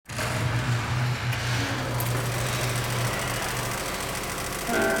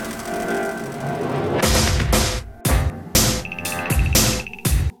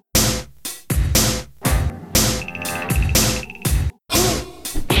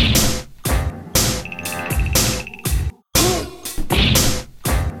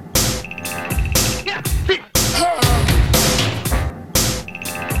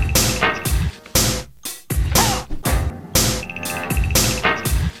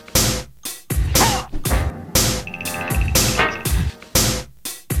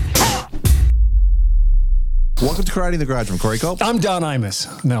Welcome to Karate in the Garage. I'm Corey Culp. I'm Don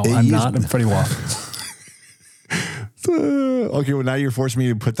Imus. No, I'm not. I'm Freddie Wolf. Okay, well, now you're forcing me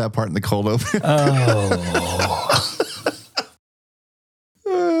to put that part in the cold open.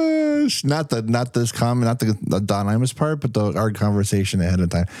 Not this comment, not the Don Imus part, but our conversation ahead of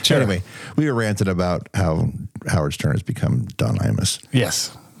time. Sure. Anyway, we were ranted about how Howard Stern has become Don Imus.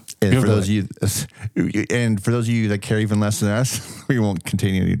 Yes. And for those of you that care even less than us, we won't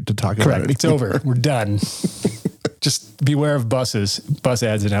continue to talk about it. It's over. We're done. Just beware of bus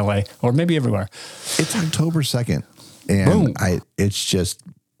ads in LA or maybe everywhere. It's October 2nd. And that's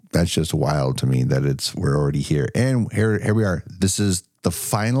just wild to me that we're already here. And here we are. This is the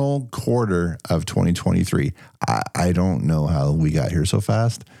final quarter of 2023. I don't know how we got here so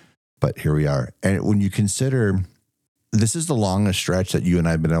fast, but here we are. And when you consider this is the longest stretch that you and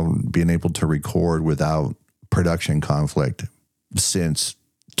I have been able to record without production conflict since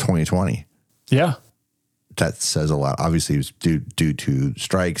 2020. Yeah. That says a lot. Obviously, it was due to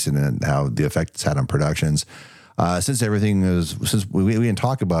strikes and then how the effect it's had on productions. Since we didn't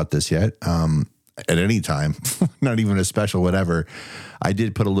talk about this yet, at any time, not even a special whatever, I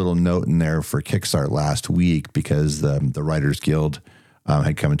did put a little note in there for Kickstart last week because the Writers Guild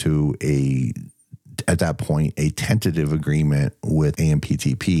had come to at that point, a tentative agreement with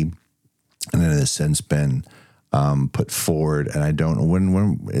AMPTP, and it has since been put forward. And I don't know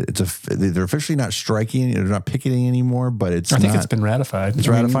when they're officially not striking, they're not picketing anymore, but I think it's been ratified. It's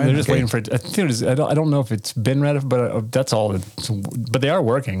ratified. They're just waiting for it. I think it is. I don't know if it's been ratified, but that's all. But they are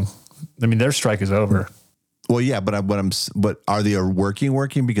working. I mean, their strike is over. Well, yeah, but are they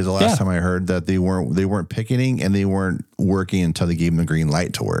working? Because the last time I heard that they weren't picketing and they weren't working until they gave them the green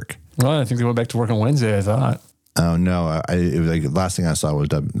light to work. Well, I think they went back to work on Wednesday, I thought. Oh, no. It was like the last thing I saw was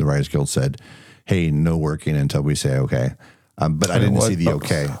the Writers Guild said, hey, no working until we say okay. But I didn't see the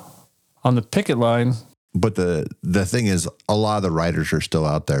okay. On the picket line. But the thing is, a lot of the writers are still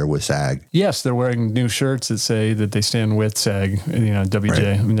out there with SAG. Yes, they're wearing new shirts that say that they stand with SAG, WJ.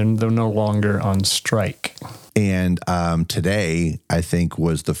 Right. I mean, they're no longer on strike. And today, I think,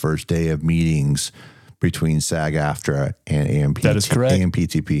 was the first day of meetings between SAG-AFTRA and AMPTP. That is correct.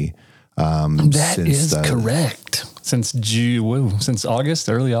 AMPTP. That is correct. Since August,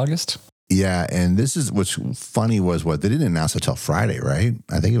 early August. Yeah, and this is what's funny was they didn't announce it till Friday, right?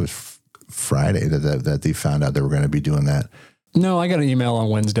 I think it was Friday that they found out they were going to be doing that. No, I got an email on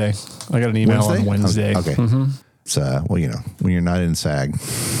Wednesday. On Wednesday. Okay. Mm-hmm. So, when you're not in SAG,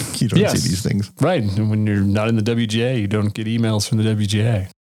 you don't see these things. Right. And when you're not in the WGA, you don't get emails from the WGA.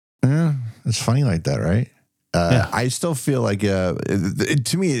 Yeah, it's funny like that, right? I still feel like,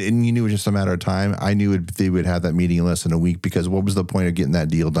 to me, and you knew it was just a matter of time. I knew they would have that meeting in less than a week because what was the point of getting that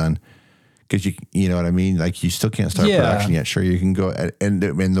deal done? Because you know what I mean? Like you still can't start production yet. Sure, you can go and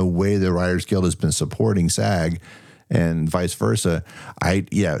the way the Writers Guild has been supporting SAG and vice versa.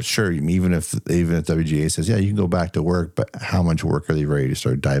 Sure. Even if WGA says, yeah, you can go back to work, but how much work are they ready to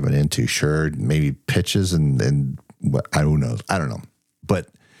start diving into? Sure, maybe pitches and what? Who knows? I don't know, but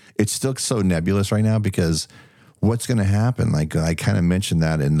it's still so nebulous right now because what's going to happen? Like I kind of mentioned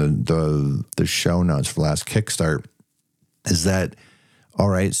that in the show notes for last Kickstart. Is that all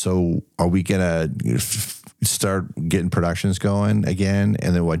right? So are we going to start getting productions going again?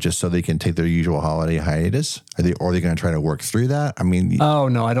 And then what, just so they can take their usual holiday hiatus? Are they going to try to work through that? I mean... Oh,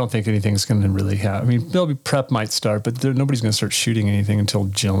 no, I don't think anything's going to really happen. I mean, prep might start, but nobody's going to start shooting anything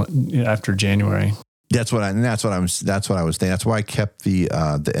until after January. That's what I was thinking. That's why I kept the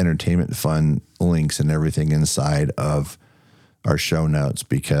entertainment fund links and everything inside of our show notes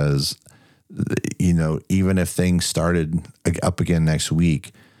because... even if things started up again next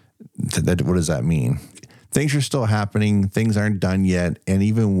week, what does that mean? Things are still happening. Things aren't done yet. And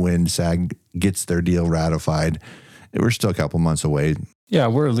even when SAG gets their deal ratified, we're still a couple months away. Yeah,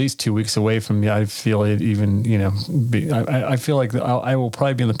 we're at least 2 weeks away from, I feel it even, I feel like I will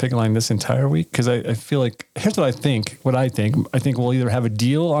probably be on the picket line this entire week because I feel like, here's what I think. I think we'll either have a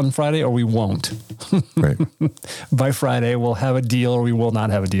deal on Friday or we won't. Right. By Friday, we'll have a deal or we will not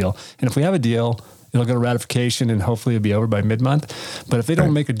have a deal. And if we have a deal, it'll go to ratification and hopefully it'll be over by mid-month. But if they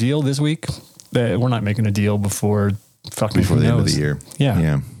don't make a deal this week, we're not making a deal before the end of the year.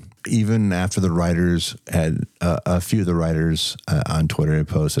 Yeah. Even after the writers had a few of the writers on Twitter had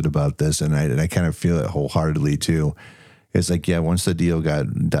posted about this, and I kind of feel it wholeheartedly too. It's like, once the deal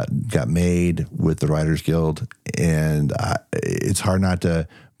got made with the Writers Guild, and it's hard not to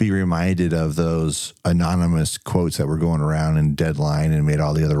be reminded of those anonymous quotes that were going around in Deadline and made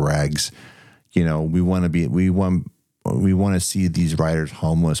all the other rags. We want to see these writers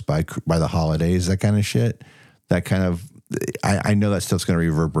homeless by the holidays, that kind of shit. That kind of I know that stuff's going to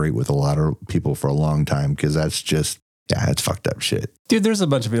reverberate with a lot of people for a long time because that's just, it's fucked up shit. Dude, there's a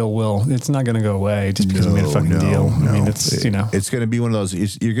bunch of ill will. It's not going to go away just because we made a fucking deal. I mean, it's, It's going to be one of those,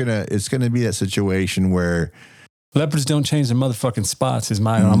 it's going to be that situation where leopards don't change their motherfucking spots is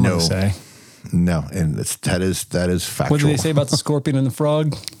I'm going to say. No, and that is factual. What do they say about the scorpion and the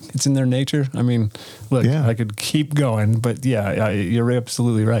frog? It's in their nature. I mean, look, I could keep going, but you're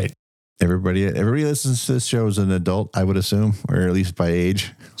absolutely right. Everybody listens to this show as an adult, I would assume, or at least by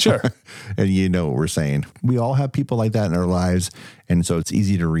age. Sure. And you know what we're saying. We all have people like that in our lives, and so it's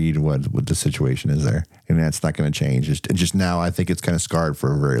easy to read what the situation is there, and that's not going to change. It's just now, I think it's kind of scarred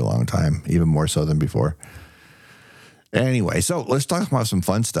for a very long time, even more so than before. Anyway, so let's talk about some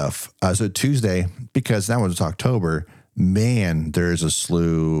fun stuff. So Tuesday, because now it's October, man, there's a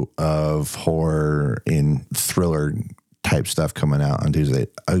slew of horror and thriller type stuff coming out on Tuesday.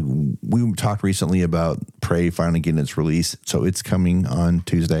 We talked recently about Prey finally getting its release, so it's coming on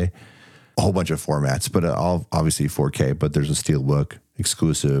Tuesday. A whole bunch of formats, but all obviously 4K, but there's a Steelbook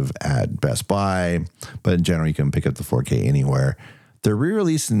exclusive at Best Buy, but in general, you can pick up the 4K anywhere. They're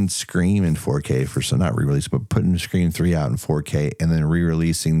re-releasing Scream in 4K not re-release, but putting Scream 3 out in 4K and then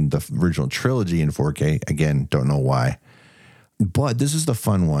re-releasing the original trilogy in 4K. Again, don't know why. But this is the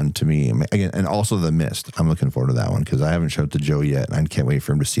fun one to me. Again, and also The Mist. I'm looking forward to that one because I haven't showed it to Joe yet. And I can't wait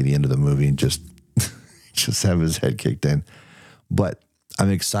for him to see the end of the movie and just have his head kicked in. But I'm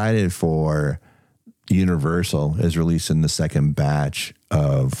excited for Universal is releasing the second batch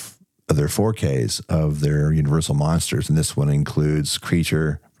of their 4Ks of their Universal monsters. And this one includes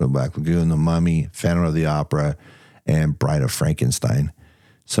Creature from the Black Lagoon, The Mummy, Phantom of the Opera, and Bride of Frankenstein.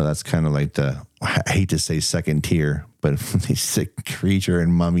 So that's kind of like I hate to say second tier, but they say Creature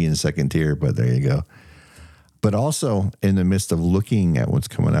and Mummy in second tier, but there you go. But also in the midst of looking at what's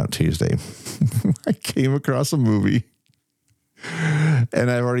coming out Tuesday, I came across a movie and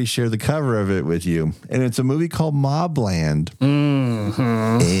I've already shared the cover of it with you. And it's a movie called Mobland.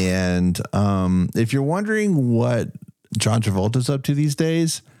 Mm-hmm. And if you're wondering what John Travolta's up to these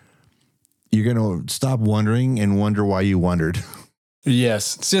days, you're going to stop wondering and wonder why you wondered.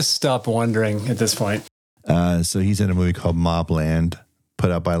 Yes, just stop wondering at this point. So he's in a movie called Mobland, put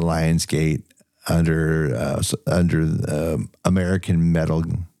out by Lionsgate under American Metal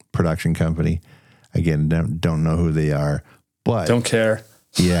Production Company. Again, don't know who they are. But don't care.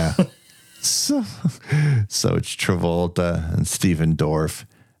 Yeah. So it's Travolta and Stephen Dorff.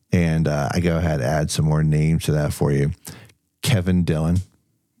 And I go ahead and add some more names to that for you. Kevin Dillon.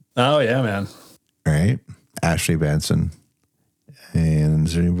 Oh, yeah, man. All right. Ashley Benson. And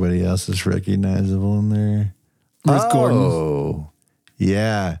is there anybody else that's recognizable in there? Ruth Gordon. Oh,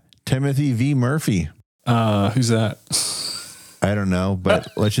 yeah. Timothy V. Murphy. Who's that? I don't know, but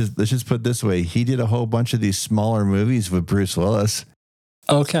let's just put it this way. He did a whole bunch of these smaller movies with Bruce Willis.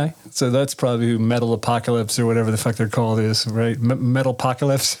 Okay. So that's probably who Metal Apocalypse or whatever the fuck they're called is, right? Metal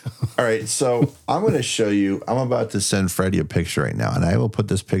Apocalypse. All right. So I'm going to show you, I'm about to send Freddie a picture right now, and I will put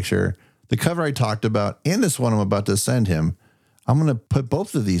this picture, the cover I talked about, and this one I'm about to send him. I'm going to put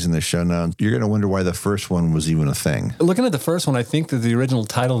both of these in the show notes. You're going to wonder why the first one was even a thing. Looking at the first one, I think that the original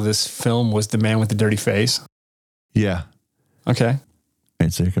title of this film was The Man with the Dirty Face. Yeah. Okay. All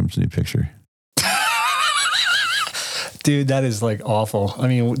right, so here comes a new picture. Dude, that is like awful. I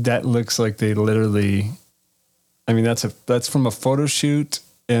mean, that looks like they literally, I mean, that's from a photo shoot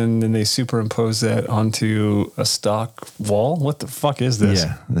and then they superimpose that onto a stock wall. What the fuck is this?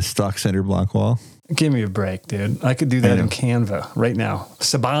 Yeah, the stock center block wall. Give me a break, dude. I could do that in Canva right now.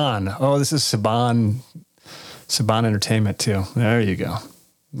 Saban. Oh, this is Saban Entertainment too. There you go.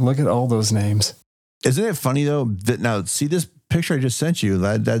 Look at all those names. Isn't it funny though that now see this picture I just sent you?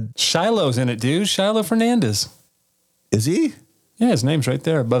 That Shiloh's in it, dude. Shiloh Fernandez. Is he? Yeah, his name's right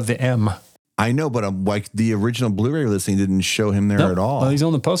there above the M. I know, but like the original Blu-ray listing didn't show him there at all. Well, he's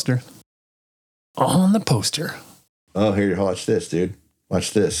on the poster. On the poster. Oh, here, watch this, dude.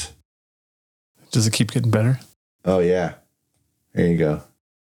 Watch this. Does it keep getting better? Oh yeah. There you go.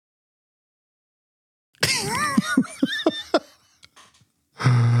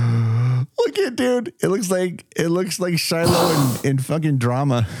 Look at dude. It looks like Shiloh in fucking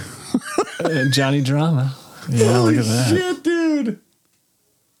Drama. Johnny Drama. Yeah, holy look at that. Shit, dude.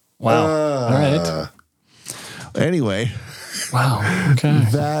 Wow. All right. Anyway. Wow. Okay.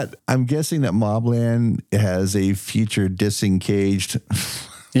 That I'm guessing that Mobland has a future disengaged.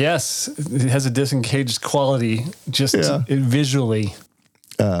 Yes, it has a disengaged quality just visually.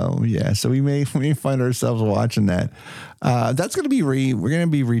 Oh yeah, so we may find ourselves watching that. That's going to be we're going to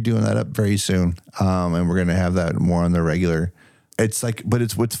be redoing that up very soon, and we're going to have that more on the regular. It's like, but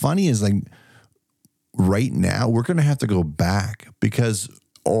it's what's funny is like right now we're going to have to go back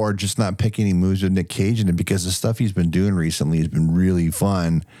or just not pick any movies with Nick Cage in it, because the stuff he's been doing recently has been really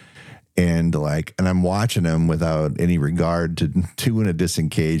fun. And I'm watching him without any regard to doing a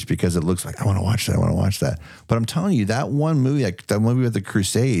disengage, because it looks like I want to watch that. But I'm telling you, that one movie, like that movie with the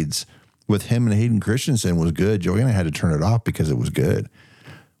Crusades with him and Hayden Christensen, was good. Joey and I had to turn it off because it was good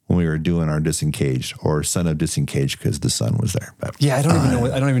when we were doing our disengage, or Son of Disengage, because the son was there. But, yeah, I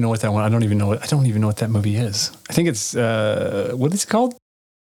don't even know what that one. I don't even know what that movie is. I think it's what is it called?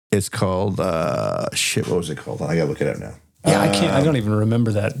 It's called what was it called? I gotta look it up now. Yeah, I don't even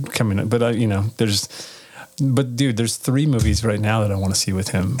remember that coming up. But there's 3 movies right now that I want to see with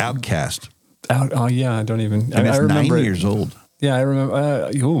him. Outcast. Oh yeah, I don't even. And I remember 9 years old. Yeah, I remember.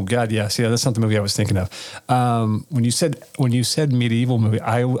 Oh God, yes, yeah. That's not the movie I was thinking of. When you said medieval movie,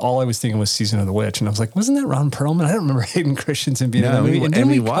 all I was thinking was Season of the Witch, and I was like, wasn't that Ron Perlman? I don't remember Hayden Christensen being in that movie. And didn't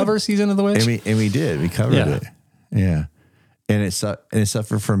we cover Season of the Witch? And we did. We covered it. Yeah, and it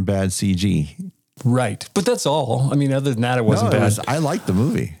suffered from bad CG. Right, but that's all. I mean, other than that, it wasn't bad. I liked the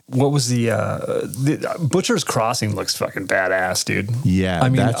movie. What was the Butcher's Crossing? Looks fucking badass, dude. Yeah, I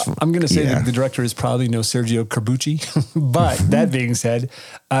mean, I'm going to say that the director is probably no Sergio Corbucci, but that being said,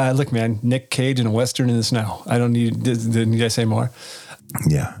 look, man, Nick Cage in a Western in the snow. I don't need. Need I say more?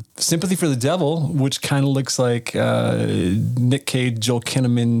 Yeah. Sympathy for the Devil, which kind of looks like Nick Cage, Joel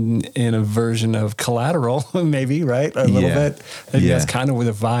Kinnaman in a version of Collateral, maybe, right? A little bit. And that's kind of where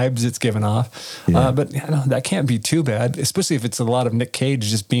the vibes it's given off. Yeah. But that can't be too bad, especially if it's a lot of Nick Cage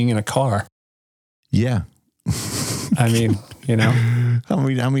just being in a car. Yeah. I mean, how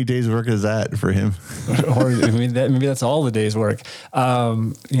many days work is that for him? Or maybe that's all the day's work.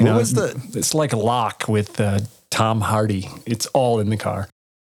 It's like a Lock with Tom Hardy. It's all in the car.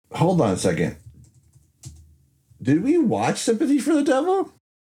 Hold on a second. Did we watch Sympathy for the Devil?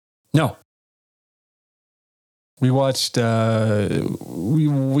 No. We watched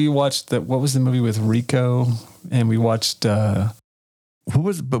we watched what was the movie with Rico, and we watched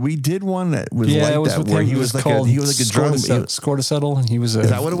but we did one that was like that, where he was like a drum. Score to Settle, and he was is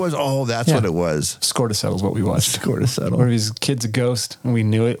that what it was? Oh, that's what it was. Score to Settle is what we watched. Score to Settle. Where his kid's a ghost, and we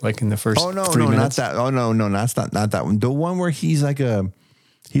knew it like in the first 3 minutes. Not that. Oh no, that's not that one. The one where he's like a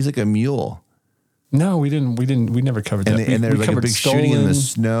mule. No, we didn't. We never covered that. And there's like a big shooting in the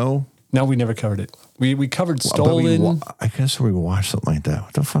snow. No, we never covered it. We covered Stolen. I guess we watched something like that.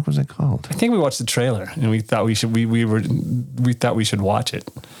 What the fuck was it called? I think we watched the trailer, and we thought we should. We thought we should watch it.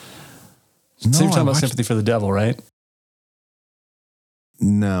 No, so you're talking about Sympathy for the Devil, right?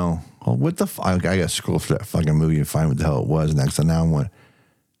 No. Oh, what the fuck? I got to scroll through that fucking movie and find what the hell it was next. And now I'm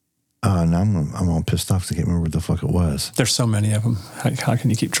all pissed off because I can't remember what the fuck it was. There's so many of them. How can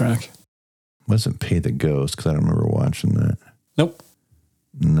you keep track? It wasn't Pay the Ghost, because I don't remember watching that. Nope.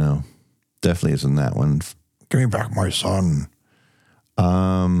 No. Definitely isn't that one. Give me back my son.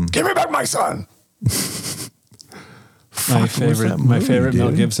 Give me back my son. My favorite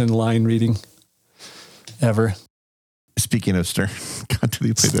Mel Gibson line reading ever. Speaking of Stern, God, did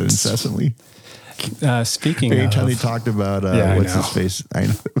he play that incessantly? Anytime they talked about what's his face, I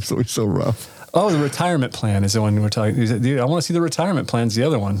know it was always so rough. Oh, the Retirement Plan is the one we're talking. Dude, I want to see the Retirement Plan's the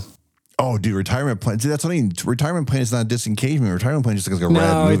other one. Oh, dude, Retirement Plan. See, that's what I mean. Retirement Plan is not a disengagement. Retirement Plan is just like a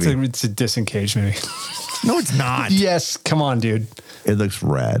rad movie. No, it's a disengage movie. No, it's not. Yes, come on, dude. It looks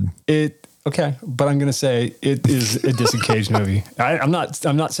rad. Okay, but I'm gonna say it is a disengaged movie. I'm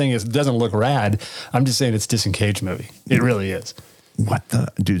not saying it doesn't look rad. I'm just saying it's a disengaged movie. It really is. What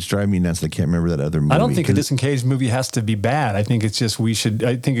the dude? It's driving me nuts. I can't remember that other movie. I don't think a disengaged movie has to be bad. I think it's just I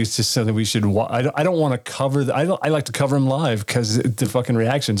think it's just something we should. I don't want to cover. I like to cover them live because the fucking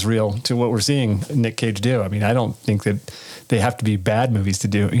reaction's real to what we're seeing Nick Cage do. I mean, I don't think that they have to be bad movies to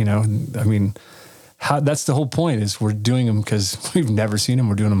do. I mean, that's the whole point. Is we're doing them because we've never seen them.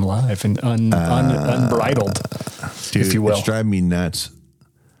 We're doing them live and unbridled, dude, if you will. It's driving me nuts.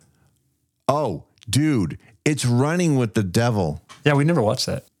 Oh, dude, it's Running with the Devil. Yeah, we never watched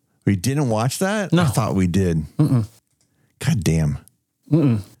that. We didn't watch that? No. I thought we did. Mm-mm. God damn.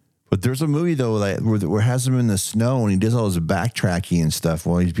 Mm-mm. But there's a movie, though, where it has him in the snow and he does all his backtracking and stuff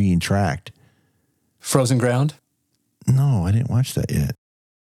while he's being tracked. Frozen Ground? No, I didn't watch that yet.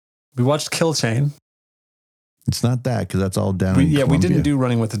 We watched Kill Chain. It's not that, because that's all down in Columbia. We didn't do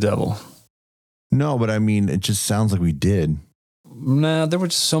Running with the Devil. No, but I mean, it just sounds like we did. Nah, there were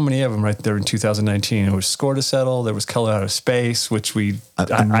just so many of them right there in 2019. It was Score to Settle. There was Color Out of Space, which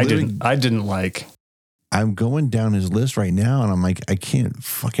I didn't like. I'm going down his list right now, and I'm like, I can't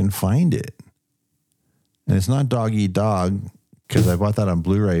fucking find it. And it's not Dog Eat Dog, because I bought that on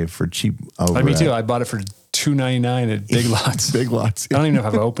Blu-ray for cheap. Me too. I bought it for $2.99 at Big Lots. Big Lots. I don't even know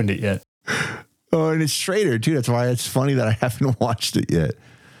if I've opened it yet. Oh, and it's Schrader too. That's why it's funny that I haven't watched it yet.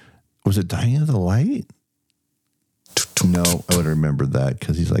 Was it Dying of the Light? No, I would have remembered that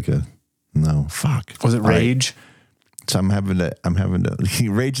because he's like fuck. Was it Rage? So I'm having to.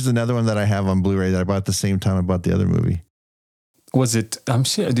 Rage is another one that I have on Blu-ray that I bought at the same time I bought the other movie. Was it?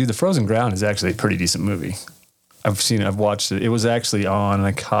 Dude, The Frozen Ground is actually a pretty decent movie. I've watched it. It was actually on, and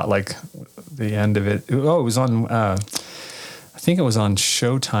I caught like the end of it. Oh, it was on, I think it was on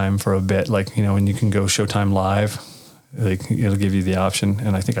Showtime for a bit. Like, when you can go Showtime Live, like it'll give you the option.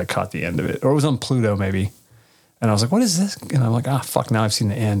 And I think I caught the end of it. Or it was on Pluto maybe. And I was like, what is this? And I'm like, fuck, now I've seen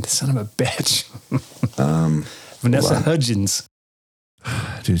the end. Son of a bitch. Vanessa Hudgens.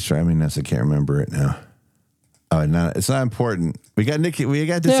 Dude, sorry, Vanessa, can't remember it now. Oh, no, it's not important. We got Nick Cage. We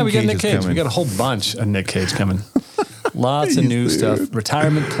got Nick Cage. Coming. We got a whole bunch of Nick Cage coming. Lots of new stuff.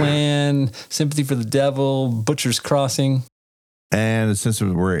 Retirement Plan, Sympathy for the Devil, Butcher's Crossing. And since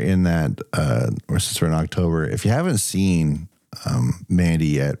we're in that, or since we're in October, if you haven't seen Mandy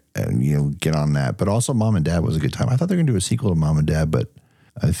yet, and get on that. But also, Mom and Dad was a good time. I thought they were going to do a sequel to Mom and Dad, but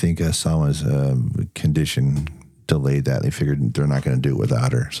I think Selma's condition delayed that. They figured they're not going to do it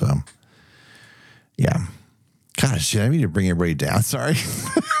without her. So, yeah. Gosh, shit, I need to bring everybody down. Sorry.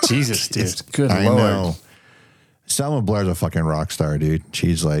 Jesus, dude. Good I Lord. know. Selma Blair's a fucking rock star, dude.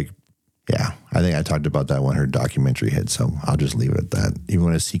 She's like, yeah, I think I talked about that when her documentary hit, so I'll just leave it at that. You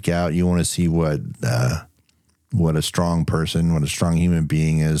want to seek out, you want to see what a strong person, what a strong human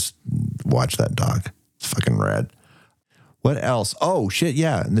being is, watch that doc. It's fucking rad. What else? Oh, shit,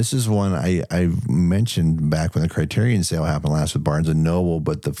 yeah. And this is one I mentioned back when the Criterion sale happened last with Barnes & Noble,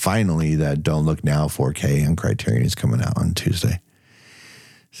 but finally that Don't Look Now 4K on Criterion is coming out on Tuesday.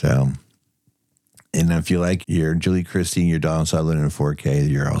 So, and if you like your Julie Christie and your Donald Sutherland in 4K,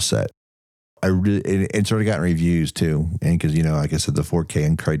 you're all set. It's already gotten reviews too. And because, like I said, the 4K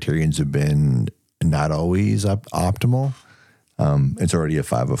and Criterions have been not always optimal. It's already a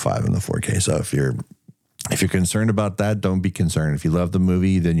 5 of 5 in the 4K. So if you're concerned about that, don't be concerned. If you love the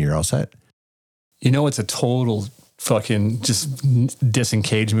movie, then you're all set. It's a total fucking just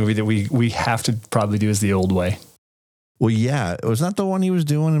disengaged movie that we have to probably do as the old way. Well, yeah. Was that the one he was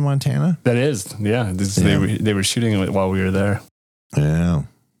doing in Montana? That is, yeah. They were shooting it while we were there. Yeah.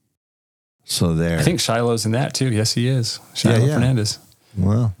 So there. I think Shiloh's in that too. Yes, he is. Shiloh Fernandez.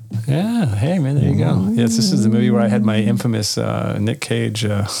 Well. Yeah. Hey, man, there you go. Yes, this is the movie where I had my infamous Nick Cage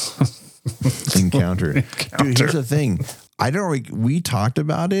encounter. Dude, here's the thing. We talked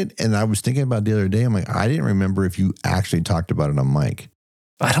about it, and I was thinking about it the other day. I'm like, I didn't remember if you actually talked about it on mic.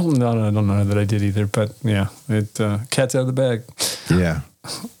 I don't know that I did either, but yeah, it cat's out of the bag. Yeah.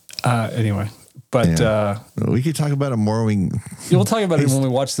 Anyway, but we could talk about it more. We'll talk about it when we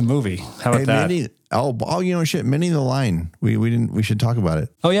watch the movie. How about that? Many in the line. We should talk about it.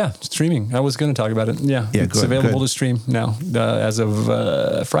 Oh yeah, streaming. I was going to talk about it. Yeah, it's available to stream now as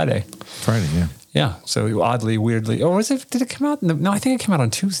of Friday. Friday, yeah. Yeah, so oddly, weirdly, or did it come out? No, I think it came out on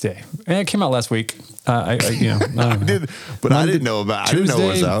Tuesday. It came out last week. I did, but I didn't know about. I didn't know it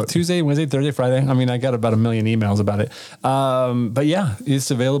was out. Tuesday, Wednesday, Thursday, Friday. I mean, I got about 1 million emails about it. But yeah,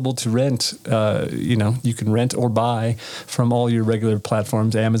 it's available to rent. You can rent or buy from all your regular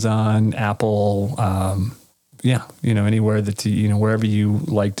platforms: Amazon, Apple. Anywhere that wherever you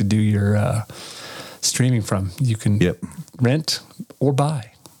like to do your streaming from, you can rent or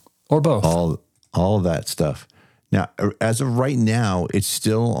buy or both. All of that stuff. Now, as of right now, it's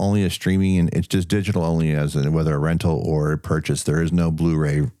still only a streaming, and it's just digital only, whether a rental or a purchase. There is no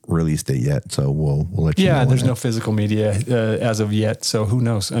Blu-ray release date yet, so we'll let you know. Yeah, there's no physical media as of yet, so who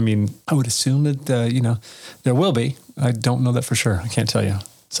knows? I mean, I would assume that there will be. I don't know that for sure. I can't tell you,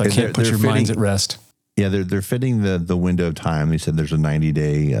 so I can't put your minds at rest. Yeah, they're fitting the window of time. They said there's a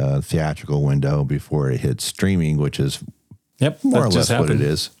 90-day theatrical window before it hits streaming, which is more or less what it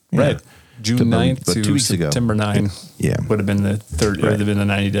is. Right. Yeah. June 9th to September 9 would have been the third, or would have been the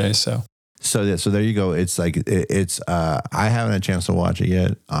 90 days. So there you go. It's like, I haven't had a chance to watch it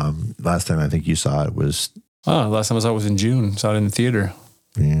yet. Last time I think you saw it was. Last time I saw it was in June. Saw it in the theater.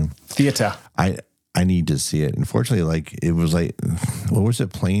 Yeah. Theater. I need to see it. Unfortunately, it was like, what was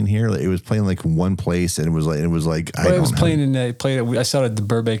it playing here? It was playing like one place, and it was like, I saw it at the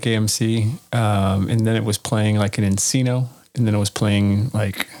Burbank AMC. And then it was playing like in Encino, and then it was playing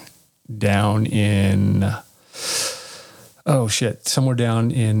like down in somewhere down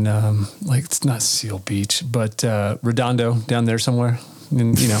in it's not Seal Beach, but Redondo down there somewhere,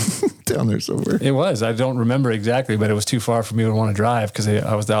 and down there somewhere. It was. I don't remember exactly, but it was too far for me to want to drive because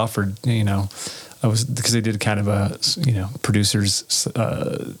I was offered, because they did kind of a, producers,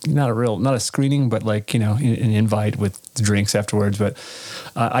 not a screening, but like, an invite with drinks afterwards. But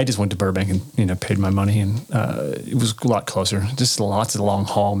I just went to Burbank and, paid my money, and it was a lot closer. Just lots of long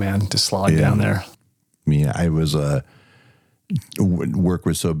haul, man, to slog down there. I mean, I was, work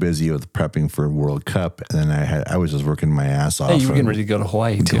was so busy with prepping for World Cup, and then I was just working my ass off. Hey, you were getting ready to go to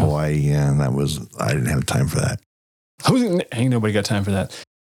Hawaii too. And I didn't have time for that. Ain't nobody got time for that.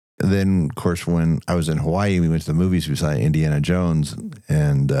 Then, of course, when I was in Hawaii, we went to the movies. We saw Indiana Jones,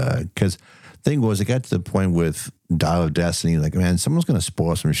 and because the thing was, it got to the point with Dial of Destiny, like, man, someone's going to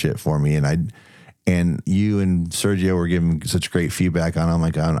spoil some shit for me, and you and Sergio were giving such great feedback on it. I'm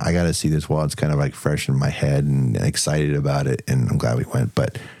like, I got to see this while it's kind of like fresh in my head and excited about it, and I'm glad we went.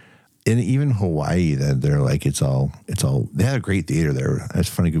 But in even Hawaii, that they're like, it's all. They had a great theater there. It's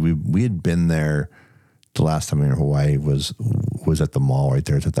funny because we had been there. The last time we were in Hawaii was at the mall right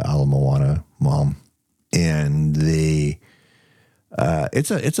there. It's at the Ala Moana Mall, and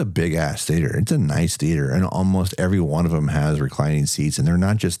it's a big ass theater. It's a nice theater, and almost every one of them has reclining seats, and they're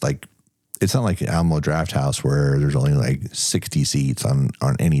not just like. It's not like Alamo Draft House where there's only like 60 seats on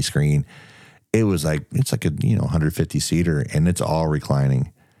any screen. It's like a 150 seater, and it's all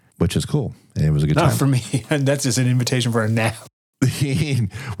reclining, which is cool. And it was a good time. Not for me. That's just an invitation for a nap.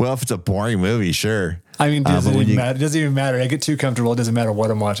 Well, if it's a boring movie, sure. I mean, it doesn't even matter. I get too comfortable. It doesn't matter what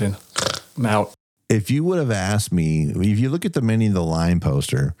I'm watching. I'm out. If you would have asked me, if you look at the Minnie the Line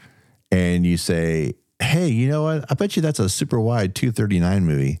poster and you say, hey, you know what? I bet you that's a super wide 239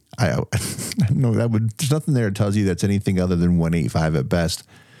 movie. I know there's nothing there that tells you that's anything other than 185 at best.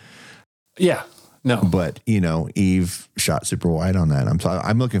 Yeah, no. But, Eve shot super wide on that.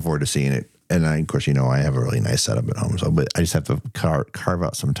 I'm looking forward to seeing it. And of course, I have a really nice setup at home. But I just have to carve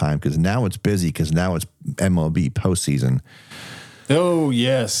out some time because now it's busy because now it's MLB postseason. Oh,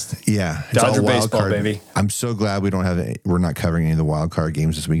 yes. Yeah. Dodger baseball, baby. I'm so glad we're not covering any of the wild card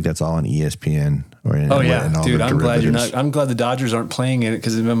games this week. That's all on ESPN. Dude, I'm glad you're not. I'm glad the Dodgers aren't playing in it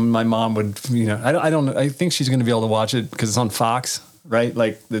because my mom would, I don't know. I think she's going to be able to watch it because it's on Fox, right?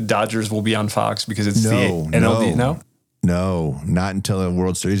 Like the Dodgers will be on Fox because it's the NLD. No, not until the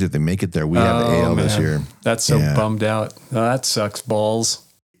World Series. If they make it there, we have the AL this year. That's so bummed out. Oh, that sucks balls.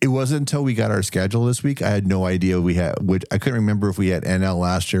 It wasn't until we got our schedule this week. I had no idea we had. I couldn't remember if we had NL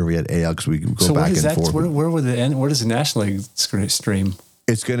last year. Or we had AL because we go back and forth. Where does the National League stream?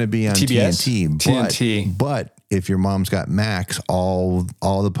 It's going to be on TNT. But if your mom's got Max, all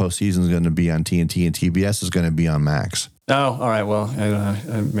the postseason is going to be on TNT, and TBS is going to be on Max. Oh, all right. Well, I don't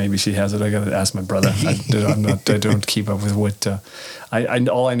know. Maybe she has it. I got to ask my brother. I don't keep up with what.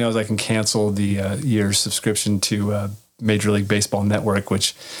 All I know is I can cancel the year's subscription to Major League Baseball Network,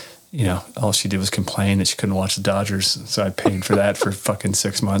 which, all she did was complain that she couldn't watch the Dodgers. So I paid for that for fucking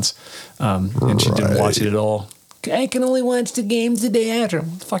 6 months, and she didn't watch it at all. I can only watch the games the day after.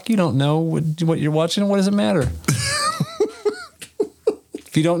 Fuck, you don't know what you're watching. What does it matter?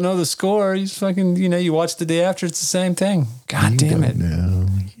 If you don't know the score, you fucking, you watch the day after, it's the same thing. God damn it.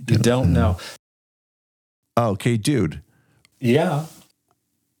 You don't know. Okay, dude. Yeah.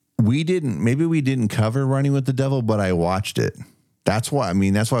 Maybe we didn't cover Running with the Devil, but I watched it. That's why I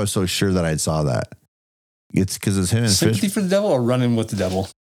was so sure that I saw that. It's because it's him and Sympathy for the Devil or Running with the Devil?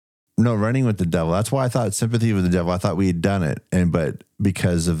 No, Running with the Devil. That's why I thought Sympathy with the Devil. I thought we had done it, but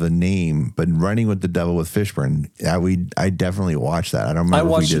because of the name, but Running with the Devil with Fishburne, I definitely watched that. I don't remember. I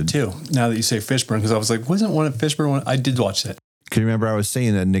watched it too. Now that you say Fishburne, because I was like, wasn't one of Fishburne one? I did watch that. Because remember, I was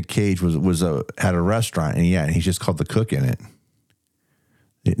saying that Nick Cage had a restaurant, and he's just called the cook in it.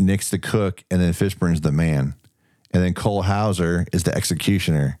 Nick's the cook, and then Fishburne's the man, and then Cole Hauser is the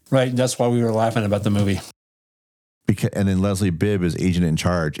executioner. Right. That's why we were laughing about the movie. And then Leslie Bibb is agent in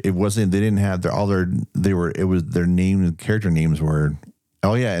charge. It wasn't. They didn't have their name. Character names were.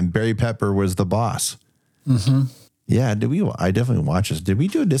 Oh yeah, and Barry Pepper was the boss. Mm-hmm. Yeah. I definitely watched this. Did we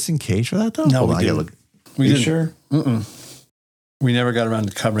do a Disengage for that though? No, we didn't. We didn't. Sure? We never got around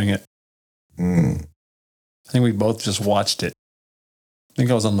to covering it. I think we both just watched it. I think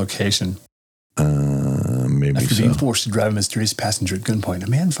I was on location. Maybe After being forced to drive a mysterious passenger at gunpoint, a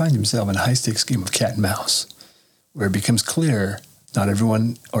man finds himself in a high-stakes game of cat and mouse, where it becomes clear not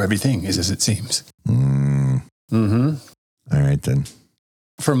everyone or everything is as it seems. Mm-hmm. All right, then.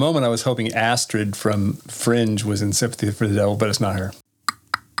 For a moment, I was hoping Astrid from Fringe was in Sympathy for the Devil, but it's not her.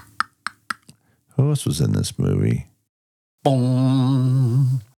 Who else was in this movie?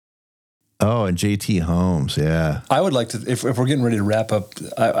 Boom. Oh, and JT Holmes, yeah. I would like to, if we're getting ready to wrap up,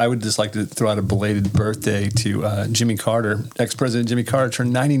 I would just like to throw out a belated birthday to Jimmy Carter. Ex-President Jimmy Carter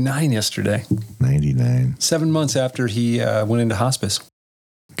turned 99 yesterday. 99. 7 months after he went into hospice.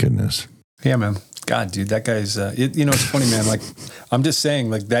 Goodness. Yeah, man. God, dude, that guy's, it's funny, man. Like, I'm just saying,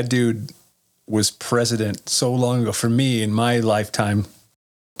 like, that dude was president so long ago for me in my lifetime.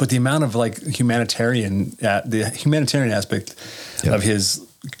 But the amount of, like, the humanitarian aspect of his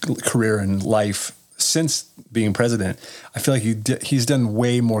career and life since being president, I feel like he's done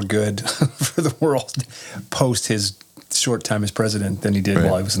way more good for the world post his short time as president than he did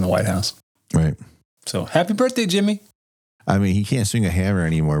while he was in the White House. Right. So happy birthday, Jimmy. I mean, he can't swing a hammer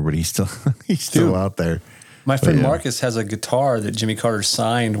anymore, but he's still out there. My friend Marcus has a guitar that Jimmy Carter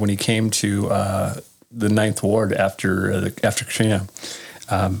signed when he came to the Ninth Ward after Katrina.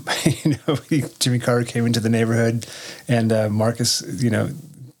 Jimmy Carter came into the neighborhood, and Marcus,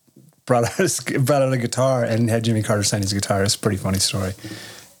 brought out a guitar and had Jimmy Carter sign his guitar. It's a pretty funny story.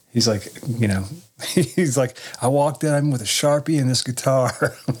 He's like, I walked in with a Sharpie and this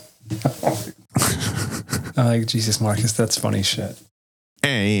guitar. I'm like, Jesus, Marcus, that's funny shit.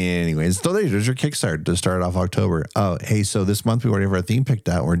 Anyways, so there's your Kickstart to start off October. Oh, hey, so this month we already have our theme picked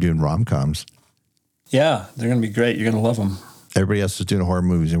out. We're doing rom-coms. Yeah, they're going to be great. You're going to love them. Everybody else is doing horror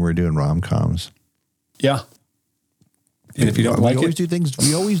movies, and we're doing rom-coms. Yeah. And if you don't like it,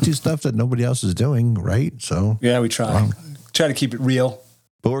 we always do stuff that nobody else is doing, right? So yeah, we try. Try to keep it real.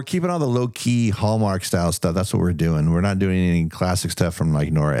 But we're keeping all the low-key Hallmark style stuff. That's what we're doing. We're not doing any classic stuff from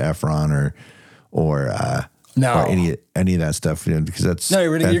like Nora Ephron or any of that stuff, because that's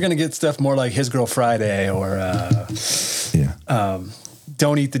you're going to get stuff more like His Girl Friday or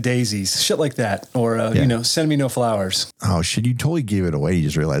Don't Eat the Daisies, shit like that, or Send Me No Flowers. Oh shit! You totally gave it away. You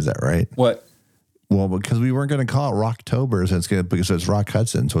just realized that, right? What? Well, because we weren't going to call it Rocktober, so because it's Rock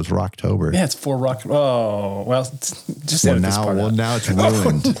Hudson, so it's Rocktober. Yeah, it's for Rock. Oh, well, just now it's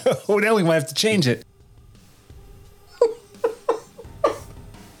ruined. Oh, now we might have to change it.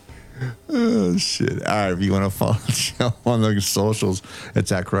 Oh shit! All right, if you want to follow the show on the socials,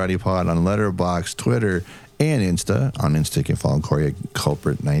 it's at Karate Pod on Letterboxd, Twitter, and Insta. On Insta, you can follow Corey at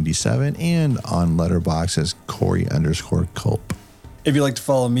Culprit97, and on Letterboxd as Corey_Culp. If you'd like to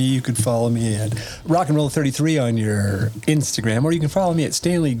follow me, you can follow me at Rock'n'Roll33 on your Instagram, or you can follow me at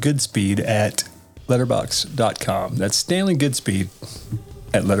Stanley Goodspeed at letterboxd.com. That's Stanley Goodspeed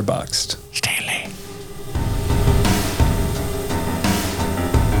at Letterboxd.